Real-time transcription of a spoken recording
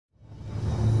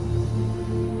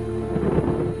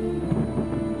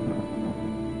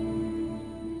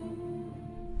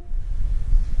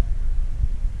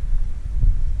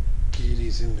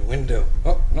window.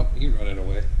 Oh, no, he's running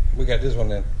away. We got this one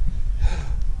then.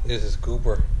 This is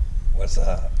Cooper. What's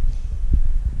up?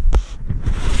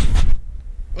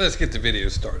 Let's get the video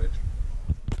started.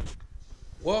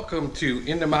 Welcome to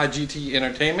Into My GT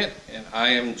Entertainment, and I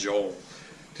am Joel.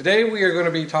 Today we are going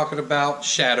to be talking about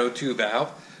Shadow 2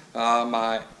 valve,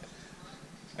 my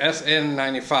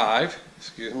SN95,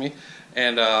 excuse me,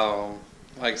 and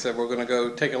like I said, we're going to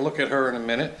go take a look at her in a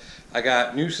minute. I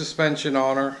got new suspension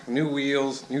on her, new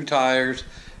wheels, new tires,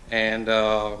 and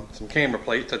some camera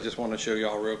plates I just want to show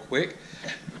y'all real quick.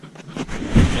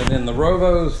 And then the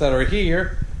Rovos that are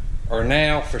here are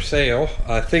now for sale.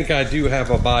 I think I do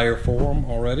have a buyer for them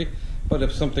already, but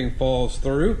if something falls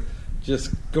through,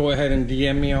 just go ahead and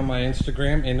DM me on my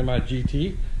Instagram, Into My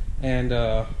GT, and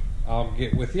I'll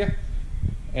get with you.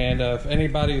 And if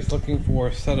anybody's looking for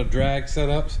a set of drag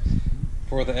setups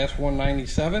for the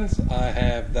S197s, I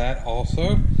have that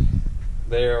also.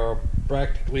 They are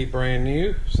practically brand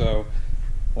new, so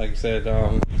like I said,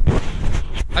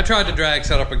 I tried to drag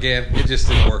setup again, it just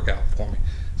didn't work out for me.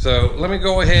 So let me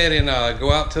go ahead and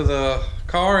go out to the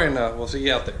car, and we'll see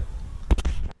you out there.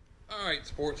 Alright,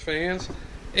 sports fans,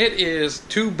 it is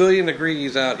 2 billion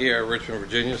degrees out here in Richmond,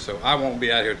 Virginia, so I won't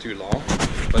be out here too long.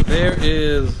 But there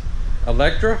is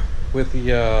Electra with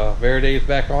the Verades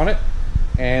back on it,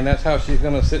 and that's how she's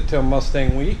going to sit till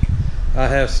Mustang week. I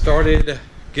have started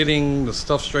getting the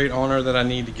stuff straight on her that I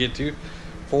need to get to.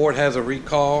 Ford has a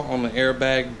recall on the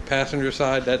airbag passenger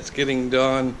side. That's getting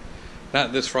done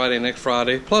not this Friday, next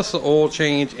Friday, plus the oil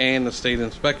change and the state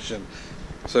inspection.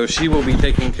 So she will be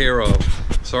taken care of.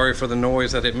 Sorry for the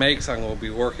noise that it makes. I'm going to be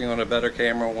working on a better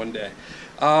camera one day.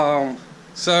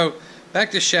 So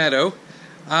back to Shadow.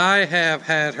 I have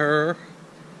had her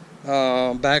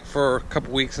back for a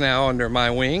couple weeks now under my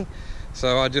wing,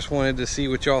 so I just wanted to see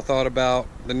what y'all thought about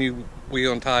the new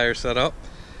wheel and tire setup,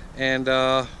 and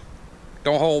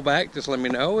don't hold back, just let me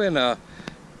know. And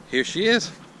here she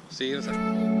is. See you in a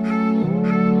second.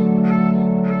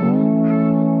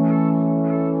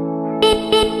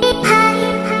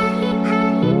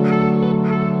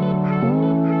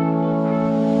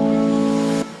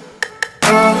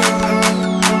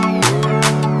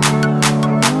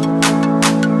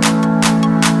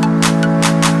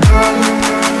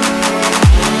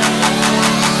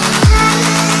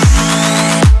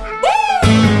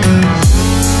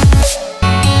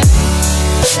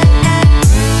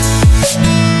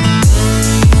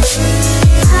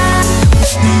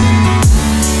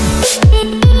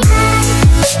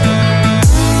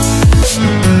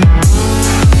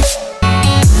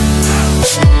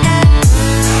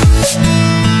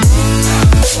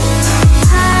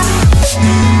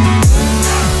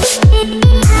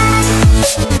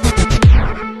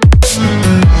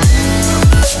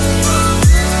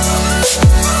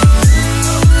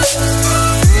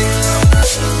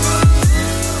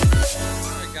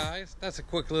 That's a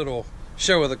quick little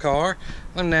show of the car.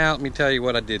 And now let me tell you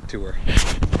what I did to her.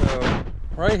 So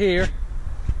right here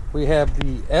we have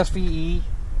the SVE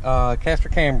caster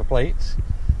camber plates.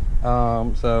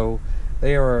 So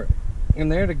they are in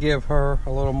there to give her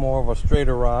a little more of a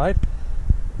straighter ride.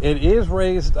 It is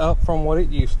raised up from what it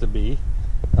used to be.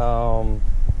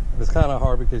 It's kind of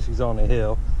hard because she's on the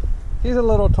hill. She's a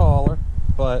little taller,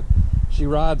 but she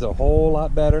rides a whole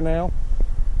lot better now.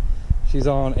 She's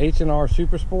on H&R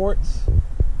Super Sports,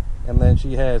 and then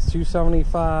she has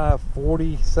 275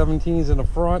 40 17s in the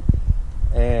front,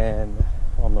 and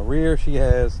on the rear she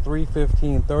has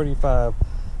 315 35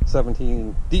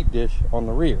 17 deep dish on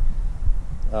the rear.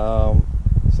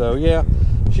 So yeah,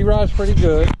 she rides pretty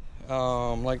good.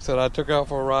 Like I said, I took her out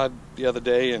for a ride the other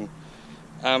day, and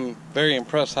I'm very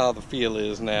impressed how the feel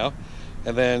is now.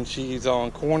 And then she's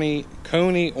on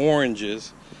Coney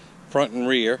oranges front and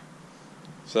rear.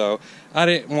 So I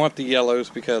didn't want the yellows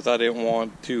because I didn't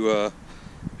want to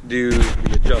do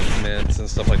the adjustments and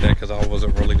stuff like that, because I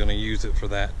wasn't really going to use it for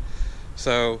that.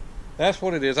 So that's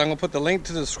what it is. I'm going to put the link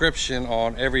to the description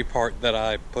on every part that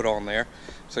I put on there,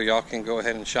 so y'all can go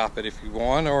ahead and shop it if you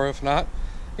want, or if not,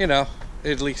 you know,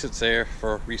 at least it's there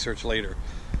for research later.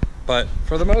 But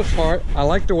for the most part, I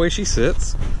like the way she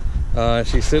sits.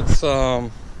 She sits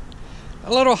a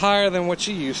little higher than what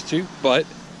she used to, but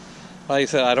like I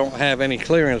said, I don't have any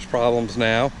clearance problems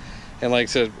now. And like I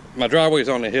said, my driveway's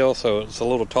on the hill, so it's a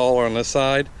little taller on this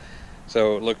side.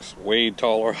 So it looks way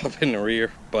taller up in the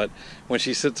rear. But when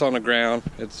she sits on the ground,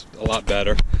 it's a lot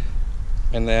better.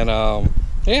 And then,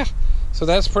 yeah, so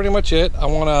that's pretty much it. I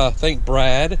want to thank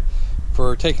Brad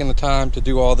for taking the time to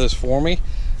do all this for me.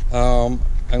 I'm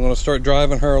going to start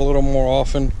driving her a little more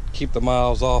often, keep the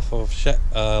miles off of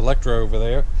Electra over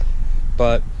there.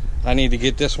 But I need to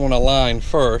get this one aligned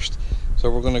first. So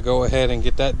we're going to go ahead and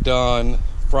get that done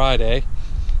Friday.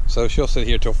 So she'll sit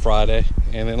here till Friday,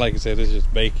 and then like I said, it's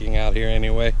just baking out here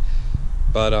anyway.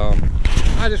 But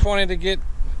I just wanted to get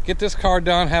this car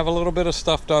done, have a little bit of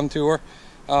stuff done to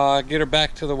her, get her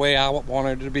back to the way I want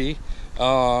her to be.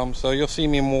 So you'll see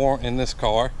me more in this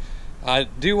car. I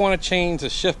do want to change the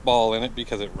shift ball in it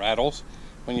because it rattles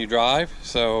when you drive,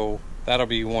 so that'll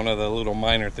be one of the little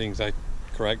minor things I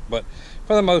correct. But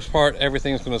for the most part,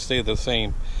 everything's going to stay the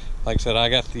same. Like I said, I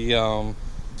got the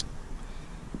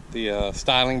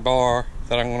styling bar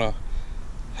that I'm going to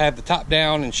have the top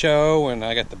down and show, and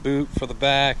I got the boot for the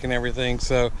back and everything.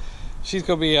 So she's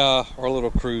going to be our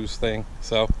little cruise thing.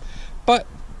 So, but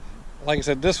like I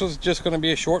said, this was just going to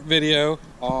be a short video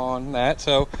on that.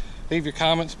 So leave your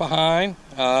comments behind,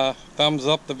 thumbs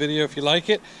up the video if you like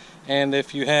it, and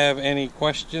if you have any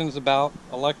questions about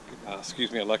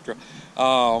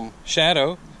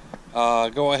Shadow,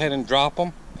 go ahead and drop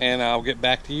them and I'll get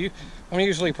back to you. I'm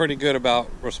usually pretty good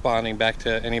about responding back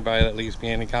to anybody that leaves me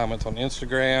any comments on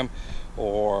Instagram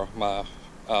or my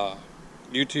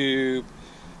YouTube,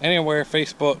 anywhere,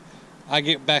 Facebook. I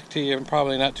get back to you, and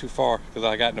probably not too far because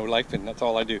I got no life and that's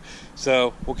all I do.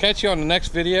 So we'll catch you on the next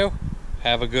video.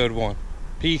 Have a good one.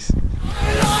 Peace.